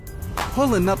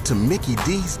Pulling up to Mickey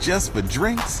D's just for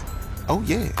drinks? Oh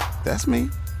yeah, that's me.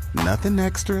 Nothing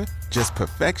extra, just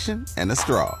perfection and a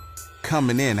straw.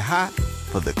 Coming in hot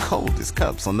for the coldest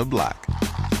cups on the block.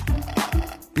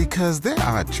 Because there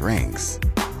are drinks.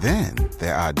 Then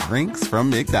there are drinks from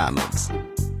McDonald's.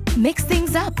 Mix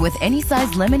things up with any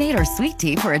size lemonade or sweet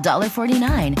tea for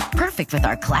 $1.49. Perfect with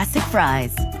our classic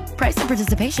fries. Price and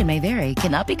participation may vary.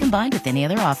 Cannot be combined with any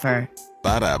other offer.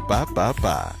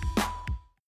 Ba-da-ba-ba-ba.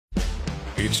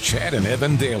 It's Chad and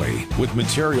Evan Daily with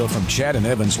material from Chad and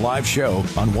Evan's live show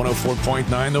on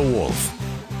 104.9 The Wolf.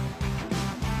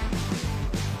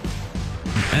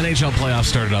 NHL playoffs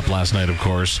started up last night, of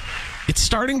course. It's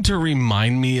starting to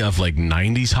remind me of like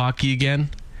 90s hockey again,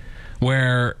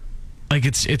 where like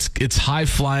it's high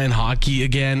flying hockey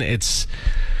again. It's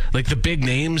like the big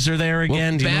names are there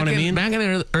again. Do you know what I mean? Back in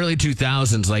the early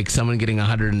 2000s, like someone getting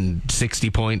 160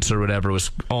 points or whatever was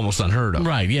almost unheard of.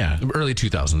 Right, yeah. Early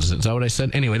 2000s. Is that what I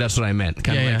said? Anyway, that's what I meant.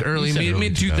 Kind of like early,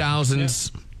 mid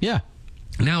 2000s. Yeah.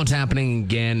 Now it's happening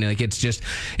again. Like it's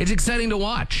exciting to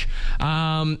watch. There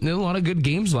were a lot of good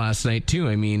games last night too.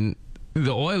 I mean,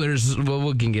 the Oilers, well,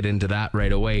 we can get into that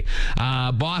right away.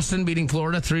 Boston beating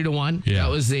Florida 3-1. Yeah.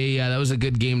 That was a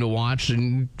good game to watch,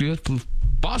 and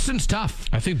Boston's tough.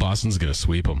 I think Boston's going to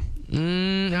sweep them.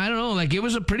 I don't know. Like, it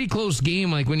was a pretty close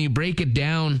game. Like, when you break it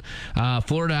down,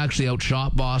 Florida actually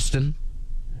outshot Boston.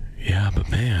 Yeah, but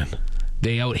man,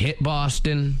 they out-hit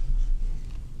Boston.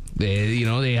 They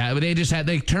just had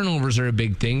turnovers are a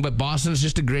big thing, but Boston's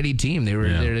just a gritty team.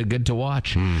 They're good to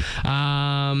watch. What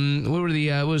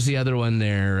was the other one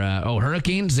there?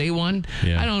 Hurricanes. They won.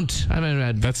 Yeah.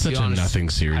 That's such a nothing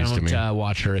series to me. I don't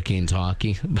watch Hurricanes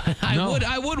hockey. But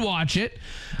I would watch it.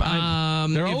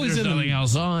 They're always in nothing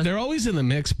else on. They're always in the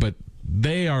mix, but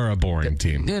they are a boring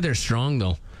team. Yeah, they're strong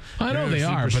though. I know they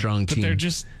are, strong team.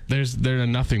 But they're a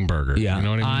nothing burger. Yeah, you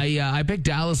know what I mean. I picked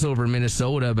Dallas over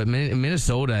Minnesota, but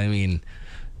Minnesota, I mean,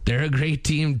 they're a great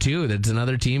team too. That's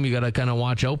another team you got to kind of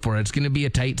watch out for. It's going to be a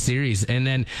tight series,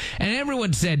 and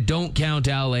everyone said don't count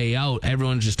LA out.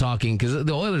 Everyone's just talking because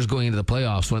the Oilers going into the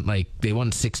playoffs they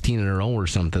won 16 in a row or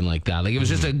something like that. Like it was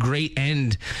just a great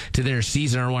end to their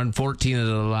season, or won 14 of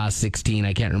the last 16.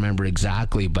 I can't remember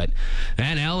exactly, but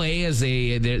man, LA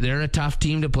they're a tough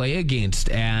team to play against,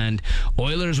 and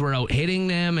Oilers were out hitting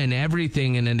them and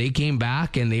everything, and then they came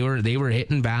back and they were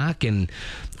hitting back, and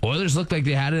Oilers looked like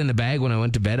they had it in the bag when I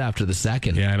went to bed after the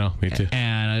second. Yeah, I know. Me too.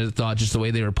 And I thought just the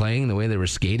way they were playing, the way they were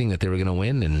skating, that they were going to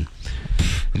win, and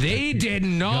they did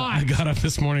not. I got up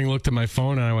this morning, looked at my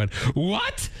phone, and I went,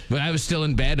 what? But I was still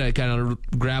in bed. I kind of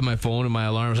grabbed my phone and my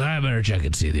alarms. I better check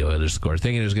and see the Oilers score,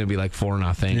 thinking it was going to be like 4-0.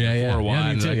 Yeah. 4-1.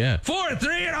 Yeah, me too, yeah.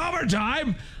 4-3 in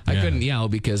overtime. I couldn't yell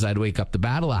because I'd wake up the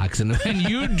battle axe, and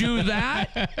you do that?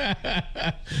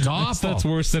 It's awful. That's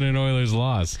worse than an Oilers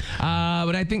loss.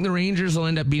 But I think the Rangers will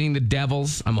end up beating the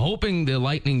Devils. I'm hoping the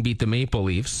Lightning beat the Maple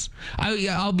Leafs.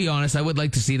 I'll be honest, I would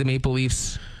like to see the Maple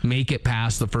Leafs make it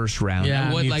past the first round. Yeah,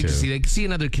 I would like to see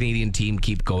another Canadian team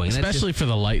keep going. Especially for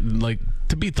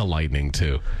to beat the Lightning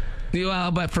too.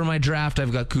 Well, but for my draft,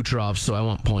 I've got Kucherov, so I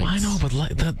want points. I know, but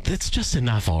that's just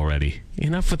enough already.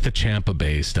 Enough with the Tampa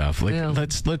Bay stuff.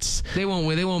 Let's. They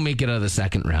won't make it out of the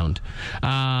second round.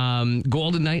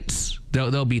 Golden Knights,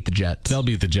 they'll beat the Jets. They'll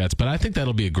beat the Jets, but I think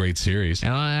that'll be a great series.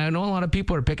 And I know a lot of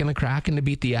people are picking the Kraken to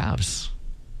beat the Avs.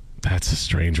 That's a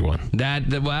strange one.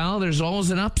 There's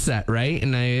always an upset, right?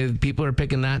 And people are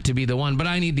picking that to be the one. But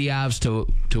I need the Avs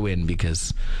to win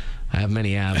because I have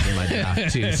many Avs in my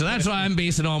draft too. So that's why I'm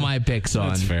basing all my picks on.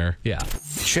 That's fair. Yeah.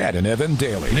 Chad and Evan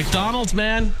Daily. McDonald's,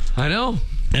 man. I know.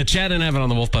 Chad and Evan on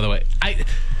the Wolf, by the way. I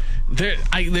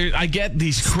get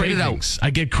these cravings. I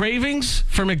get cravings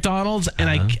for McDonald's, and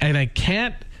I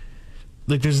can't.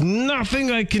 Like, there's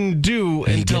nothing I can do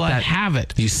until I have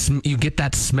it. You get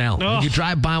that smell. Oh. You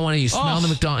drive by one and you smell the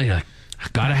McDonald's. You're like, I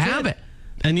gotta have it.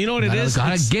 And you know what it is?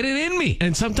 Gotta get it in me.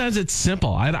 And sometimes it's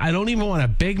simple. I don't even want a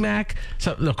Big Mac,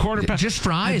 the quarter pounder. Just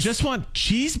fries. I just want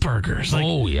cheeseburgers.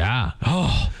 Oh, yeah.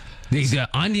 Oh. The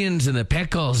onions and the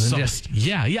pickles. And that's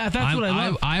what I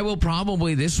love. I will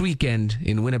probably this weekend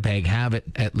in Winnipeg have it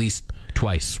at least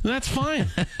twice. That's fine.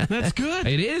 That's good.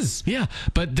 It is. Yeah,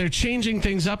 but they're changing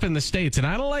things up in the States, and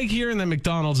I don't like hearing that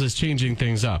McDonald's is changing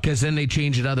things up. Because then they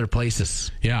change it other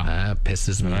places. Yeah.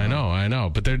 Pisses me off. I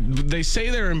know. But they say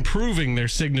they're improving their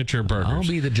signature burgers. I'll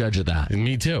be the judge of that. And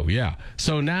me too, yeah.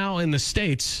 So now in the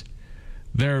States,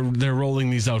 they're rolling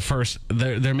these out first.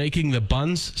 They're making the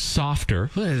buns softer.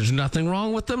 Well, there's nothing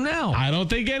wrong with them now. I don't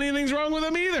think anything's wrong with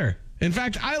them either. In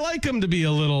fact, I like them to be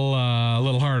a little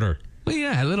harder. Well,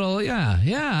 yeah, a little, yeah,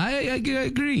 I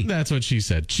agree. That's what she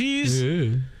said. Cheese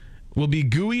will be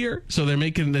gooier, so they're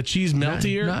making the cheese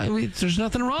meltier. There's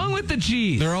nothing wrong with the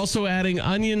cheese. They're also adding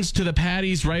onions to the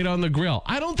patties right on the grill.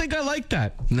 I don't think I like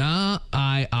that. No,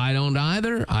 I don't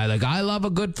either. I love a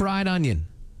good fried onion.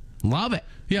 Love it.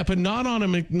 Yeah, but not on a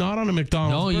McDonald's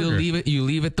No, burger. you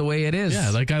leave it the way it is.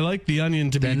 Yeah, I like the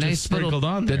onion to be just sprinkled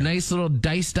on there. The nice little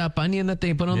diced up onion that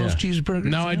they put on those cheeseburgers.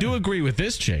 Now, I do agree with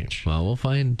this change. Well, we'll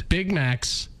find. Big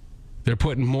Macs, they're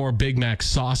putting more Big Mac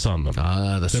sauce on them.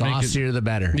 The saucier, the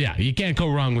better. Yeah, you can't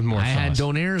go wrong with more sauce. I had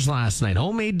Donairs last night.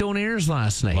 Homemade Donairs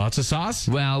last night. Lots of sauce?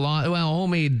 Well,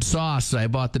 homemade sauce. I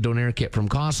bought the Donair kit from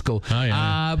Costco. Oh,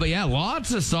 yeah. But yeah,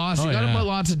 lots of sauce. Oh, You got to put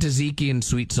lots of tzatziki and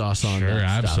sweet sauce on Sure,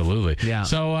 that stuff. absolutely. Yeah.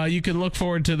 So you can look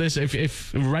forward to this.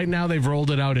 If right now they've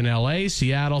rolled it out in LA,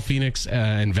 Seattle, Phoenix,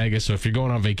 and Vegas. So if you're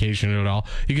going on vacation at all,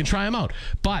 you can try them out.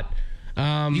 But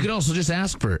you could also just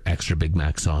ask for extra Big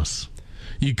Mac sauce.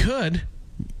 You could.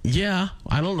 Yeah,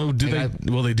 I don't know.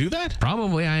 Will they do that?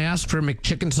 Probably. I asked for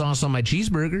McChicken sauce on my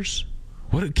cheeseburgers.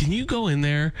 What can you go in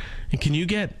there and can you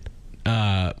get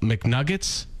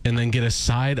McNuggets and then get a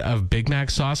side of Big Mac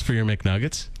sauce for your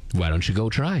McNuggets? Why don't you go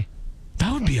try?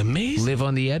 That would be amazing. Live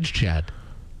on the edge, Chad.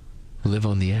 Live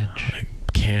on the edge. I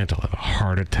can't. I'll have a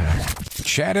heart attack.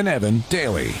 Chad and Evan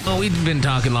daily. Well, we've been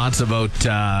talking lots about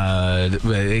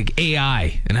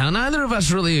AI and how neither of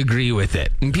us really agree with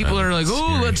it. And people are like,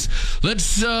 "Oh, let's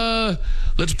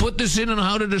put this in on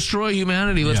how to destroy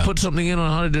humanity. Let's put something in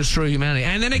on how to destroy humanity."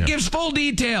 And then it gives full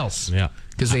details. Yeah.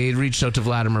 Because they reached out to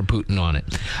Vladimir Putin on it.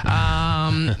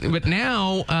 But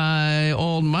now,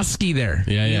 old Muskie there,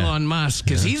 Elon Musk,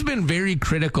 because he's been very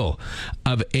critical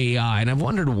of AI, and I've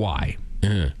wondered why.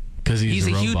 Because he's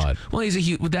a robot. He's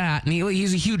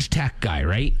a huge tech guy,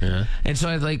 right? Yeah. And so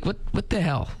I was like, what the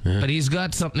hell? Yeah. But he's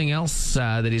got something else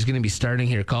that he's going to be starting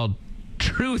here called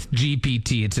Truth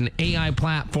GPT. It's an AI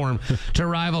platform to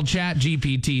rival Chat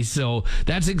GPT. So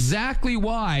that's exactly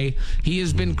why he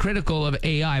has been critical of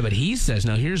AI. But he says,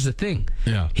 now here's the thing.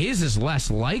 Yeah. His is less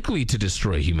likely to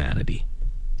destroy humanity.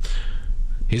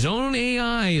 His own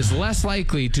AI is less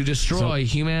likely to destroy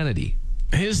humanity.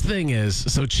 His thing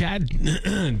is, so Chat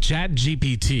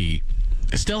GPT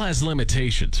still has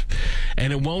limitations,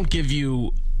 and it won't give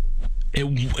you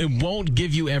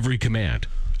every command.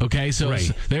 Okay, so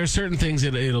there are certain things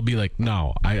that it'll be like,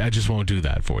 no, I just won't do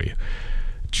that for you.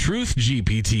 Truth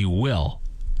GPT will.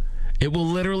 It will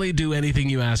literally do anything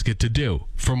you ask it to do,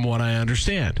 from what I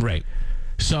understand. Right.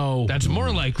 So that's more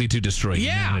likely to destroy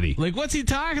humanity. Like, what's he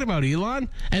talking about, Elon?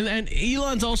 And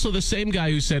Elon's also the same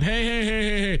guy who said,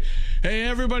 hey,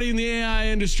 everybody in the AI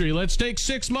industry, let's take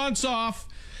 6 months off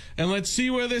and let's see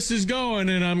where this is going,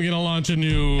 and I'm going to launch a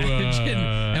new...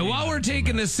 and while we're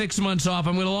taking this 6 months off,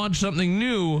 I'm going to launch something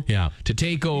new to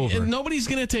take over. And nobody's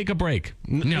going to take a break.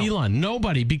 No. Elon,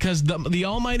 nobody, because the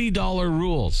almighty dollar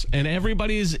rules, and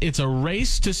it's a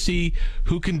race to see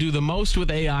who can do the most with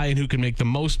AI and who can make the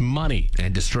most money.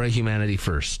 And destroy humanity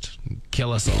first.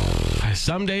 Kill us all.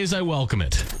 Some days I welcome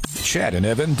it. Chad and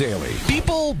Evan daily.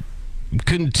 People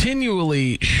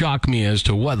continually shock me as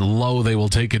to what low they will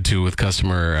take it to with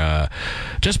customer,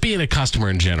 just being a customer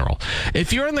in general.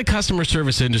 If you're in the customer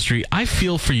service industry, I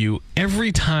feel for you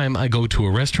every time I go to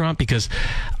a restaurant, because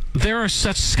there are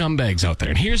such scumbags out there.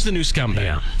 And here's the new scumbag.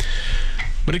 Yeah.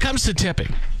 When it comes to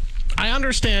tipping, I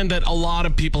understand that a lot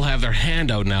of people have their hand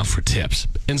out now for tips,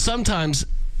 and sometimes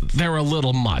they're a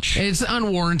little much. It's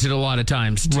unwarranted a lot of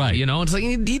times, too, right? You know, it's like,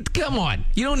 come on,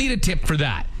 you don't need a tip for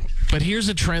that. But here's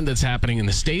a trend that's happening in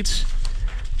the States,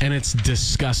 and it's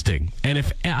disgusting. And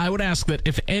if I would ask that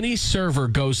if any server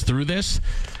goes through this,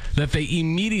 that they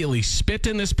immediately spit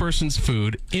in this person's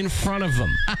food in front of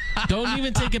them. Don't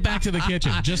even take it back to the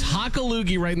kitchen. Just hock a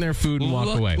loogie right in their food and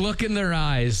walk away. Look in their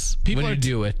eyes People when you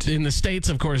do it. In the States,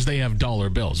 of course, they have dollar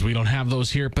bills. We don't have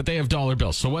those here, but they have dollar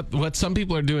bills. So what some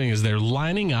people are doing is they're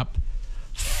lining up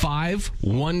 5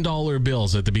 $1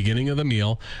 bills at the beginning of the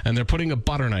meal, and they're putting a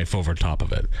butter knife over top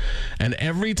of it. And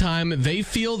every time they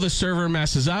feel the server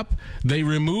messes up, they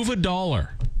remove $1.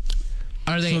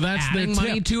 Are they adding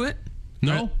money to it?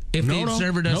 No. If the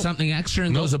server does something extra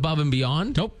and goes above and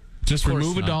beyond? Nope. Just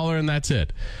remove $1 and that's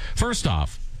it. First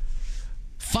off,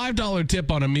 $5 tip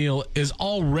on a meal is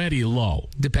already low.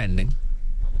 Depending.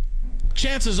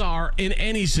 Chances are, in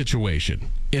any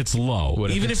situation, it's low.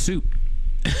 What even if soup?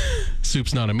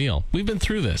 Soup's not a meal. We've been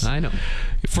through this. I know.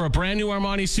 For a brand new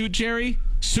Armani suit, Jerry,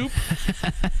 soup.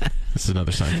 This is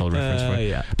another Seinfeld reference. Right?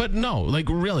 Yeah. But no, like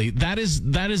really, that is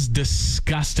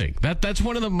disgusting. That's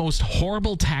one of the most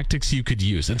horrible tactics you could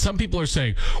use. And some people are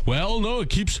saying, well, no, it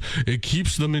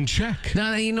keeps them in check.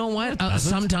 No, you know what?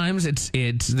 Sometimes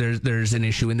there's an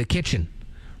issue in the kitchen.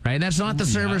 right? That's not the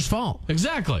server's fault.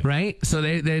 Exactly. Right? So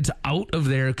it's out of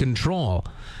their control.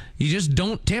 You just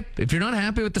don't tip. If you're not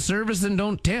happy with the service, then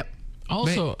don't tip.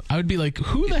 Also, I would be like,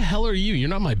 who the hell are you? You're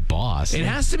not my boss. It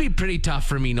has to be pretty tough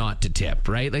for me not to tip,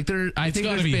 right? Like I think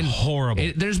gotta be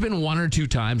horrible. There's been 1 or 2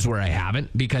 times where I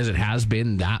haven't because it has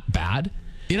been that bad.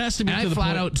 It has to be. And to I the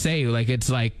flat point. out say, like, it's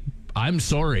like, I'm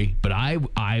sorry, but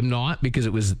I'm not, because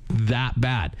it was that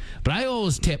bad. But I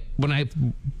always tip when I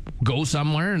go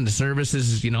somewhere and the service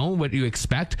is, what you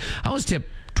expect. I always tip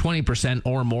 20%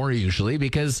 or more usually,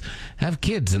 because I have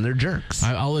kids and they're jerks.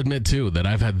 I'll admit too that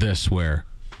I've had this where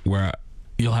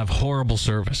you'll have horrible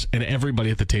service and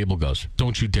everybody at the table goes,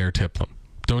 "Don't you dare tip them.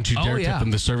 Don't you dare tip them.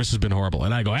 The service has been horrible."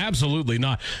 And I go, "Absolutely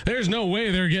not. There's no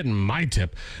way they're getting my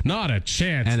tip. Not a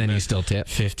chance." And then you still tip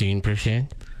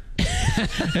 15%.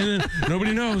 And then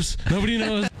nobody knows. Nobody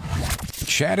knows.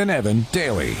 Chad and Evan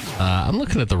daily. I'm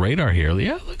looking at the radar here.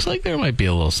 Yeah, looks like there might be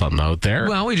a little something out there.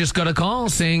 Well, we just got a call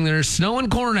saying there's snow in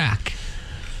Cornack.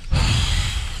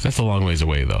 That's a long ways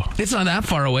away, though. It's not that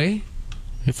far away.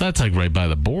 That's like right by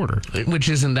the border. Which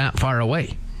isn't that far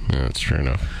away. Yeah, that's true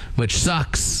enough. Which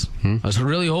sucks. I was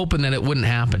really hoping that it wouldn't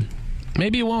happen.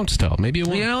 Maybe it won't still. Maybe it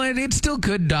won't. It still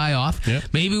could die off. Yep.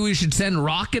 Maybe we should send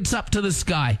rockets up to the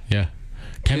sky. Yeah.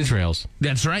 Chemtrails.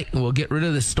 That's right. We'll get rid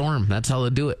of the storm. That's how they'll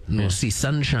do it. And we'll see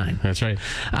sunshine. That's right.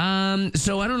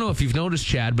 So I don't know if you've noticed,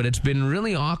 Chad, but it's been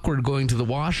really awkward going to the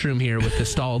washroom here with the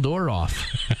stall door off.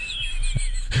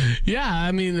 Yeah,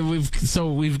 I mean,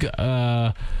 we've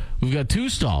got 2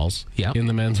 stalls in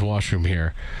the men's washroom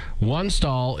here. One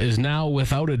stall is now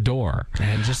without a door.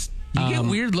 And just you get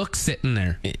weird looks sitting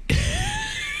there.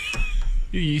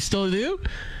 You still do?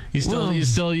 You still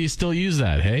use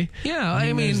that, hey? Yeah,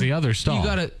 I mean, there's the other stall.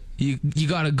 You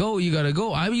gotta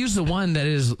go. I use the one that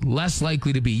is less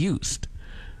likely to be used.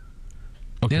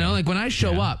 Okay. Like when I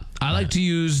show up, I like to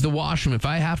use the washroom. If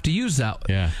I have to use that,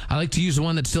 I like to use the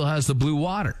one that still has the blue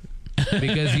water.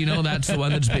 Because that's the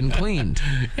one that's been cleaned.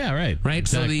 Yeah, right.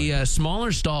 So Exactly. the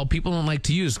smaller stall people don't like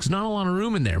to use because not a lot of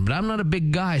room in there. But I'm not a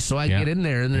big guy, so I get in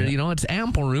there and it's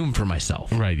ample room for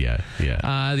myself. Right. Yeah.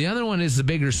 The other one is the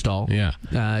bigger stall.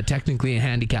 Yeah. Technically a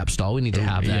handicap stall. We need to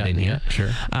have that in here. Yeah,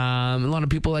 sure. A lot of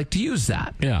people like to use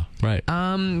that. Yeah. Right.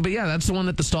 But yeah, that's the one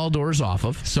that the stall door's off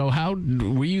of. So how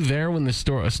were you there when the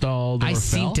stall door I fell?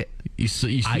 seen it. You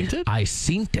seen it? I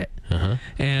seen it. Uh-huh.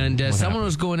 And someone happened?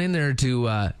 was going in there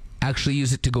to actually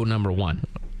use it to go number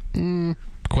 1.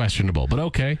 Questionable, but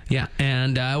okay. Yeah,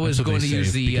 and I was That's what going they to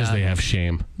use say, the because they have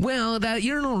shame. Well, that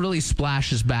urinal really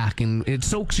splashes back and it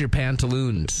soaks your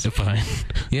pantaloons. Fine.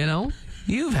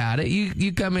 You've had it.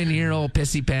 You come in here all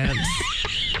pissy pants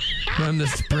from the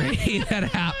spray that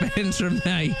happens from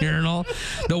that urinal.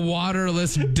 The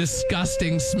waterless,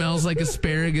 disgusting, smells like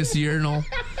asparagus urinal.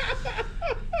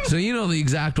 So you know the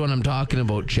exact one I'm talking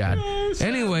about, Chad.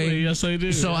 Anyway, yes, I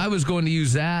do. So I was going to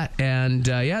use that, and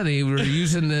they were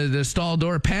using the stall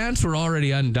door. Pants were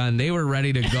already undone; they were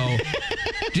ready to go,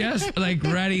 just like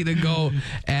ready to go.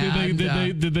 And,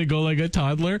 did they go like a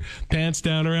toddler? Pants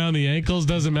down around the ankles,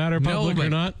 doesn't matter public or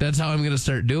not. That's how I'm going to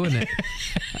start doing it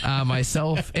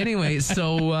myself. Anyway,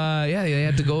 so they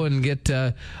had to go and get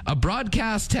a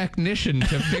broadcast technician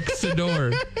to fix the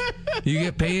door. You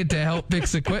get paid to help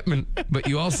fix equipment, but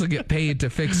you also get paid to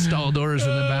fix stall doors in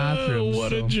the bathroom.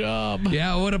 What a job.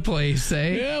 Yeah, what a place,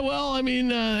 eh? Yeah, well, I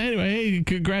mean, anyway, hey,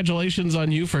 congratulations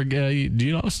on you for,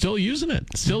 still using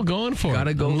it. Still going for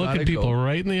Gotta it. go, Looking gotta people go.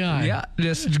 right in the eye. Yeah,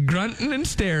 just grunting and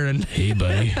staring. Hey,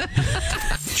 buddy.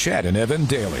 Chad and Evan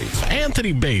daily.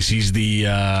 Anthony Bass, he's the,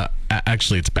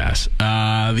 actually it's Bass,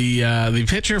 the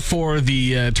pitcher for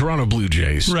the Toronto Blue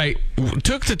Jays. Right.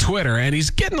 Took to Twitter, and he's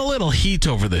getting a little heat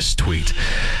over this tweet.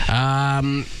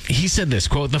 He said this,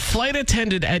 quote, "The flight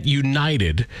attendant at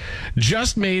United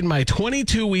just made my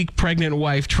 22-week pregnant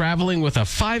wife traveling with a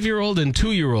 5-year-old and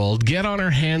 2-year-old get on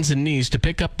her hands and knees to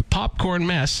pick up the popcorn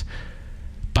mess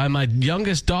by my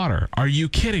youngest daughter. Are you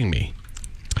kidding me?"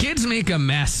 Kids make a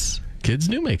mess. Kids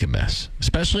do make a mess,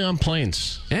 especially on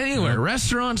planes. Anywhere,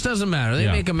 restaurants, doesn't matter.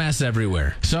 They make a mess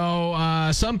everywhere. So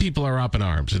some people are up in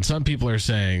arms, and some people are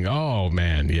saying, "Oh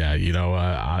man, yeah,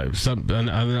 another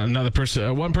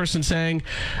person, one person saying,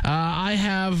 I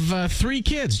have 3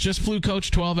 kids, just flew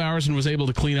coach 12 hours and was able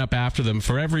to clean up after them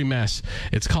for every mess.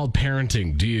 It's called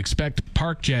parenting. Do you expect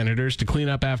park janitors to clean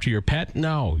up after your pet?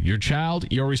 No, your child,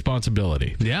 your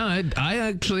responsibility." Yeah, I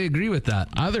actually agree with that.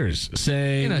 Others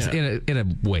saying, In a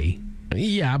way.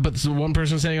 Yeah, but so one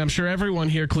person saying, I'm sure everyone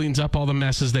here cleans up all the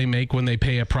messes they make when they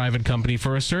pay a private company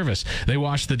for a service. They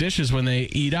wash the dishes when they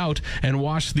eat out and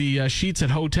wash the sheets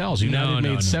at hotels. United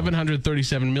made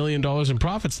 $737 million in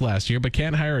profits last year, but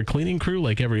can't hire a cleaning crew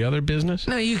like every other business.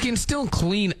 No, you can still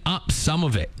clean up some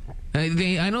of it.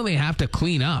 I know they have to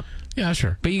clean up. Yeah,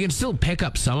 sure. But you can still pick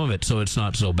up some of it so it's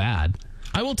not so bad.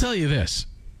 I will tell you this.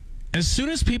 As soon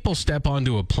as people step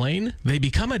onto a plane, they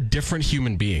become a different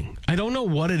human being. I don't know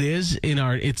what it is in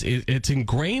our it's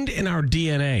ingrained in our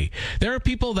DNA. There are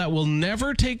people that will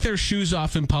never take their shoes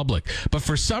off in public, but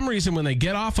for some reason when they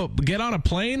get on a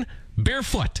plane,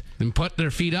 barefoot and put their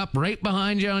feet up right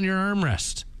behind you on your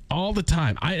armrest. All the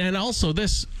time.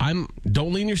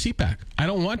 Don't lean your seat back. I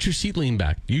don't want your seat leaned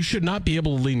back. You should not be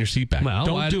able to lean your seat back. Well,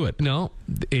 don't do it. No,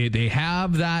 they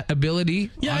have that ability.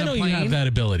 Yeah, on I know a plane, you have that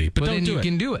ability, but don't then do you it.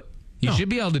 can do it. You should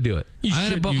be able to do it. I'm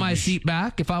going to put my seat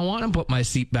back if I want to put my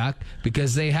seat back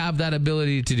because they have that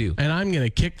ability to do. And I'm going to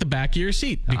kick the back of your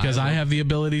seat because I have the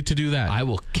ability to do that. I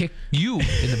will kick you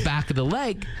in the back of the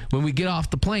leg when we get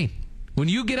off the plane. When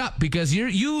you get up, because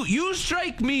you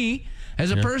strike me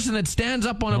as a person that stands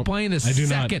up on a plane the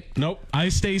second. Nope. I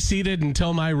stay seated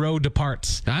until my row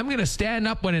departs. I'm going to stand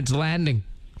up when it's landing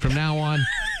from now on.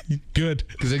 Good.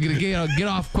 Because I'm going to get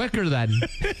off quicker then.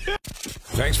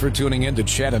 Thanks for tuning in to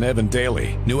Chad and Evan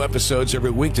Daily. New episodes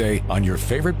every weekday on your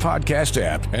favorite podcast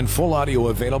app and full audio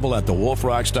available at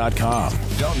thewolfrocks.com.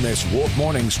 Don't miss Wolf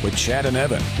Mornings with Chad and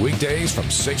Evan. Weekdays from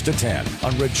 6 to 10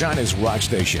 on Regina's Rock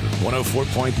Station,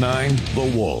 104.9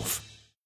 The Wolf.